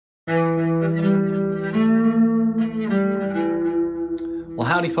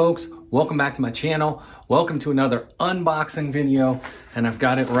Howdy folks, welcome back to my channel. Welcome to another unboxing video, and I've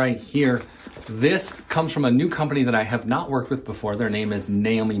got it right here. This comes from a new company that I have not worked with before. Their name is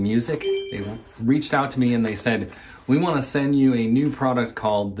Naomi Music. They reached out to me and they said, we want to send you a new product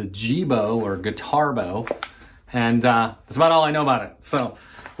called the G-Bow or Guitar Bow. And that's about all I know about it. So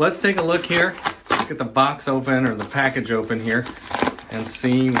let's take a look here. Let's get the box open or the package open here and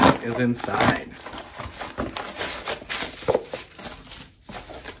see what is inside.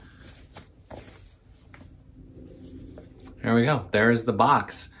 There we go. There's the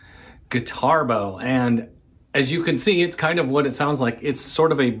box. Guitar Bow. And as you can see, it's kind of what it sounds like. It's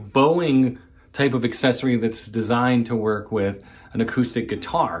sort of a bowing type of accessory that's designed to work with an acoustic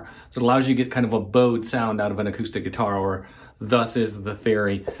guitar. So it allows you to get kind of a bowed sound out of an acoustic guitar, or thus is the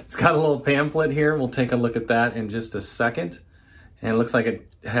theory. It's got a little pamphlet here. We'll take a look at that in just a second. And it looks like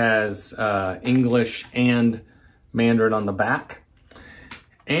it has English and Mandarin on the back.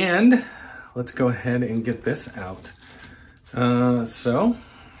 And let's go ahead and get this out. So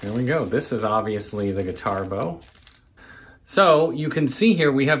here we go. This is obviously the Guitar Bow. So you can see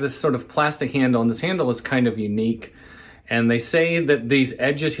here we have this sort of plastic handle, and this handle is kind of unique. And they say that these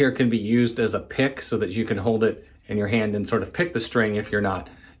edges here can be used as a pick so that you can hold it in your hand and sort of pick the string if you're not,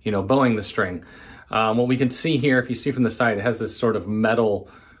 bowing the string. What we can see here, if you see from the side, it has this sort of metal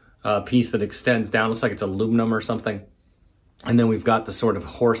piece that extends down. Looks like it's aluminum or something. And then we've got the sort of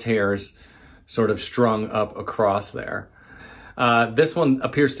horsehairs sort of strung up across there. This one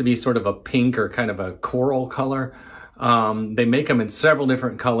appears to be sort of a pink or kind of a coral color. They make them in several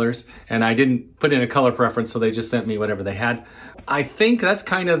different colors, and I didn't put in a color preference, so they just sent me whatever they had. I think that's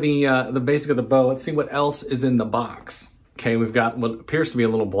kind of the basic of the bow. Let's see what else is in the box. Okay, we've got what appears to be a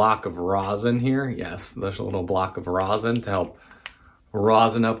little block of rosin here. Yes, there's a little block of rosin to help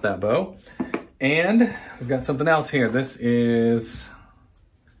rosin up that bow. And we've got something else here. This is,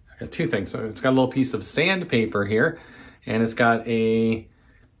 I've got two things. So it's got a little piece of sandpaper here, and it's got a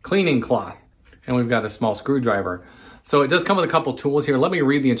cleaning cloth, and we've got a small screwdriver. So it does come with a couple tools here. Let me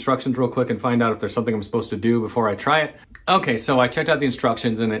read the instructions real quick and find out if there's something I'm supposed to do before I try it. Okay, so I checked out the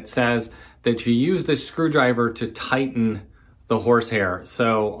instructions, and it says that you use this screwdriver to tighten the horsehair.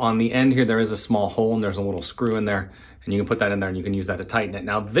 So on the end here, there is a small hole, and there's a little screw in there, and you can put that in there and you can use that to tighten it.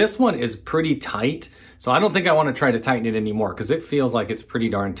 Now this one is pretty tight, so I don't think I want to try to tighten it anymore because it feels like it's pretty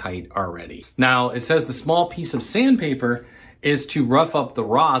darn tight already. Now it says the small piece of sandpaper is to rough up the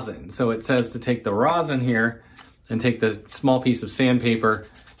rosin. So it says to take the rosin here and take the small piece of sandpaper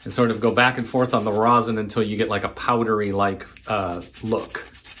and sort of go back and forth on the rosin until you get like a powdery like look.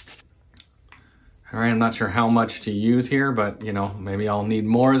 All right, I'm not sure how much to use here, but maybe I'll need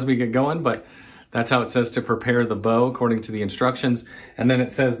more as we get going, but that's how it says to prepare the bow according to the instructions. And then it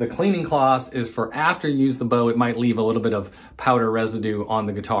says the cleaning cloth is for after you use the bow. It might leave a little bit of powder residue on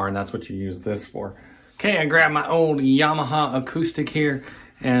the guitar, and that's what you use this for. Okay, I grabbed my old Yamaha acoustic here,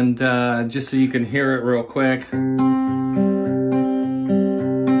 and just so you can hear it real quick.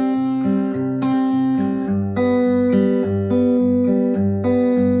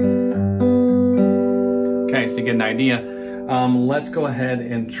 Okay, so you get an idea. Let's go ahead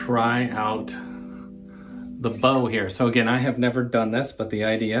and try out the bow here. So again, I have never done this, but the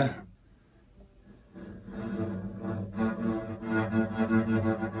idea.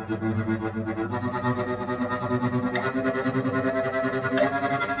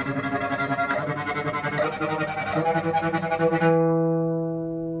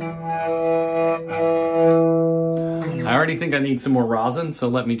 I already think I need some more rosin, so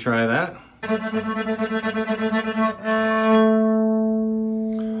let me try that.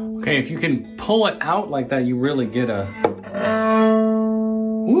 Okay, if you can pull it out like that, you really get a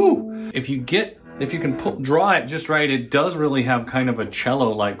woo. If you can draw it just right, it does really have kind of a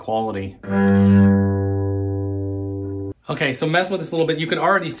cello-like quality. Okay, so mess with this a little bit. You can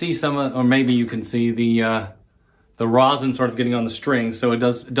already see some, or maybe you can see the rosin sort of getting on the string. So it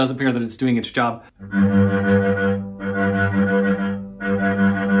does appear that it's doing its job.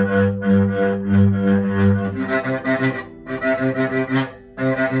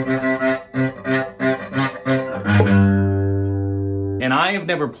 And I have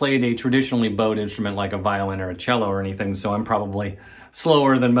never played a traditionally bowed instrument like a violin or a cello or anything, so I'm probably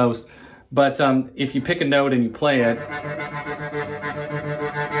slower than most. But if you pick a note and you play it,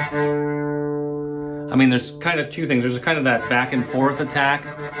 I mean, there's kind of two things. There's kind of that back and forth attack,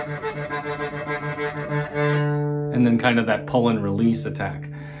 and then kind of that pull and release attack.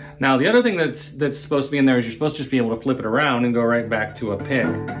 Now, the other thing that's supposed to be in there is you're supposed to just be able to flip it around and go right back to a pick.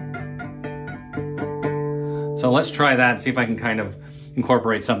 So let's try that and see if I can kind of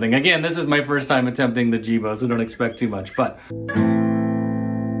incorporate something. Again, this is my first time attempting the G-Bow, so don't expect too much, but.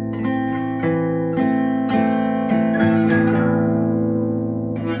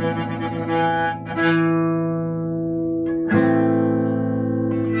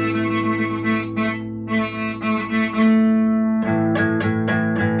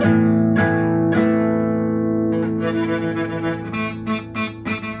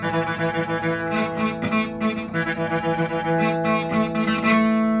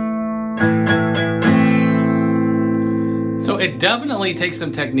 It definitely takes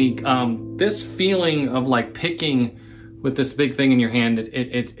some technique. This feeling of like picking with this big thing in your hand,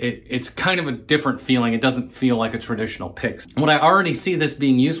 it's kind of a different feeling. It doesn't feel like a traditional pick. What I already see this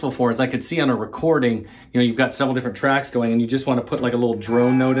being useful for is I could see on a recording, you know, you've got several different tracks going and you just want to put like a little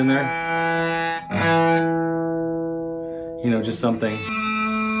drone note in there. You know, just something.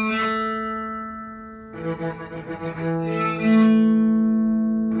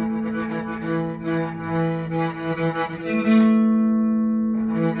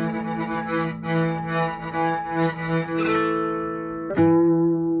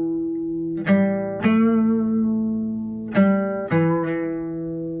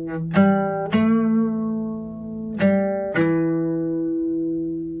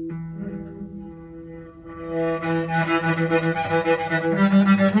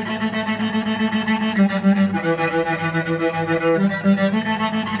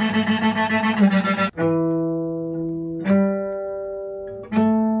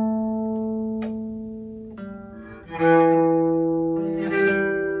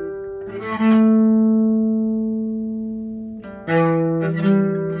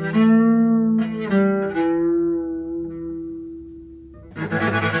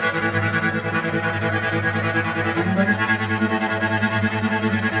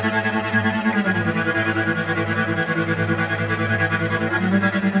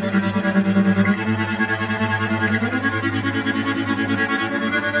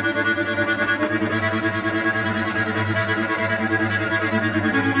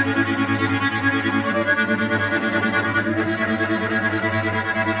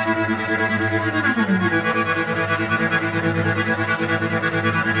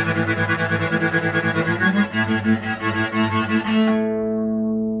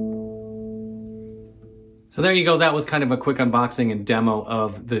 So there you go. That was kind of a quick unboxing and demo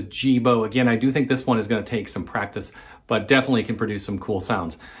of the Jibo. Again, I do think this one is going to take some practice, but definitely can produce some cool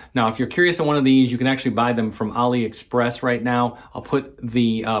sounds. Now, if you're curious on one of these, you can actually buy them from AliExpress right now. I'll put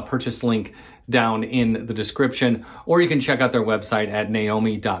the purchase link down in the description, or you can check out their website at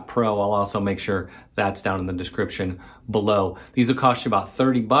naomi.pro. I'll also make sure that's down in the description below. These will cost you about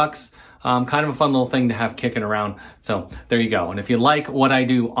 30 bucks. Kind of a fun little thing to have kicking around. So there you go. And if you like what I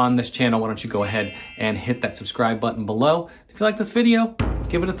do on this channel, why don't you go ahead and hit that subscribe button below. If you like this video,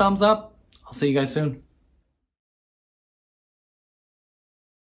 give it a thumbs up. I'll see you guys soon.